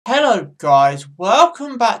Hello guys,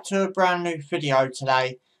 welcome back to a brand new video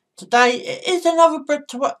today. Today it is another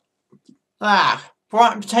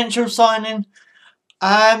Brighton potential signing.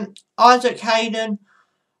 Isaac Hayden.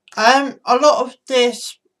 A lot of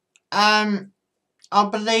this I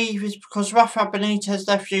believe is because Rafa Benitez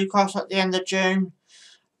left Newcastle at the end of June.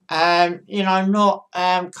 Not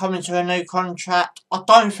coming to a new contract. I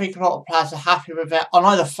don't think a lot of players are happy with it. I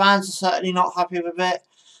know the fans are certainly not happy with it.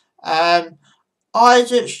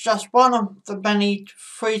 Isaac's just one of the many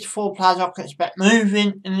 3 to 4 players I could expect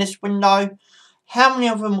moving in this window. How many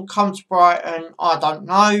of them will come to Brighton, I don't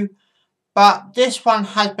know. But this one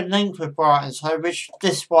has been linked with Brighton, so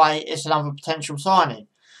this way is another potential signing.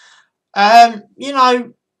 As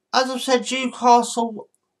I've said, Newcastle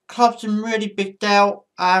club's in really big doubt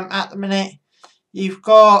at the minute. You've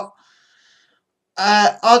got,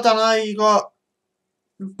 you've got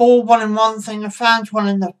the ball wanting one thing, the fans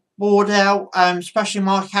wanting the board out, especially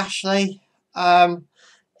Mike Ashley.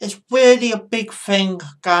 It's really a big thing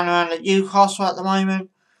going around at Newcastle at the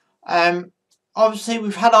moment. Obviously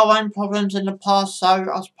we've had our own problems in the past, so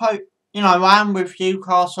I suppose, I am with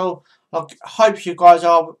Newcastle. I hope you guys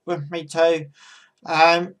are with me too.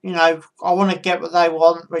 I want to get what they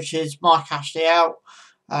want, which is Mike Ashley out.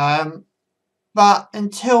 But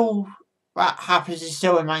until that happens, he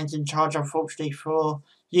still remains in charge, unfortunately, for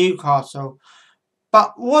Newcastle.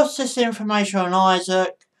 But what's this information on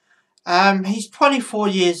Isaac? He's 24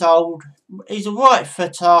 years old. He's a right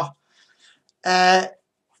footer.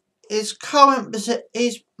 His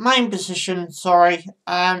main position, is a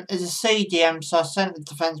CDM, so centre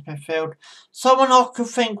defence midfield. Someone I could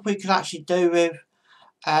think we could actually do with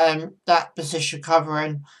that position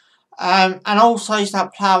covering. And also he's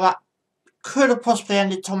that player that could have possibly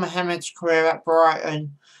ended Tom Mohamed's career at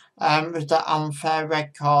Brighton with that unfair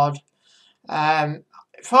red card.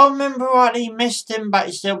 If I remember rightly, he missed him, but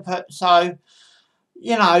he still put. So,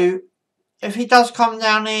 if he does come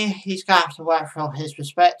down here, he's going to have to work for his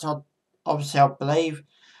respect. Obviously, I believe.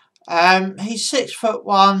 He's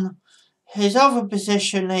 6'1". His other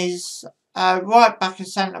position is right back and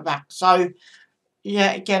centre back. So,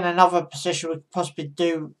 yeah, again, another position we could possibly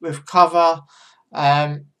do with cover.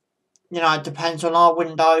 It depends on our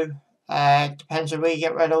window. Depends who we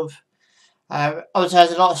get rid of. Obviously,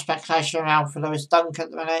 there's a lot of speculation around for Lewis Dunk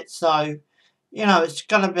at the minute, so, it's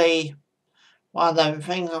going to be one of them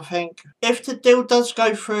things, I think. If the deal does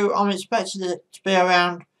go through, I'm expecting it to be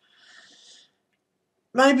around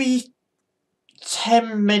maybe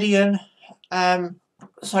 10 million,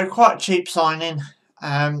 so quite a cheap signing,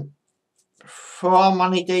 for our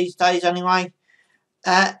money these days anyway.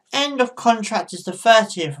 End of contract is the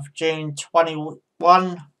 30th of June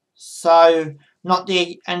 21, so not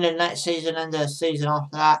the end of next season, end of the season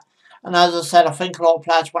after that. And as I said, I think a lot of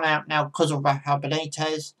players went out now because of Rafa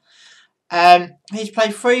Benitez. He's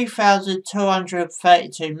played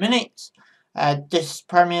 3,232 minutes this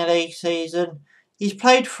Premier League season. He's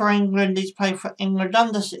played for England. He's played for England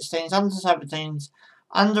under 16s, under 17s,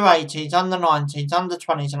 under 18s, under 19s, under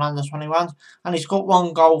 20s and under 21s. And he's got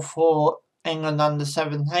 1 goal for England under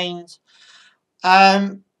 17s.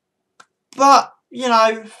 But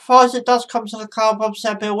if Isaac does come to the club, obviously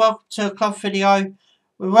I'll be a welcome to a club video.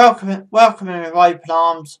 We welcome him with open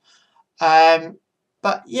arms.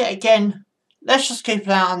 But yeah, again, let's just keep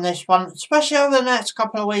an eye on this one, especially over the next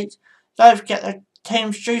couple of weeks. Don't forget the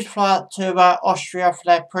teams due to fly out to Austria for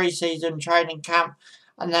their pre-season training camp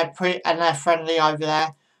and their friendly over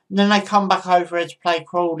there. And then they come back over here to play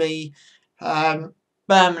Crawley,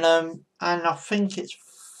 Birmingham, and I think it's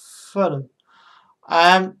Fulham.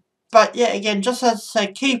 But yeah, again, just as I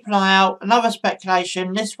said, keep an eye out. Another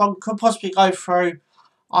speculation. This one could possibly go through,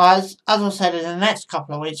 as I said, in the next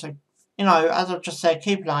couple of weeks. So, as I've just said,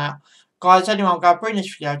 keep an eye out. Guys, anyone go bring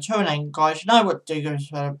this video to an end. Guys, you know what to do. Give us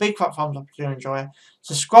a big fat thumbs up if you enjoy it.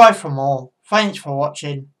 Subscribe for more. Thanks for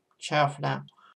watching. Ciao for now.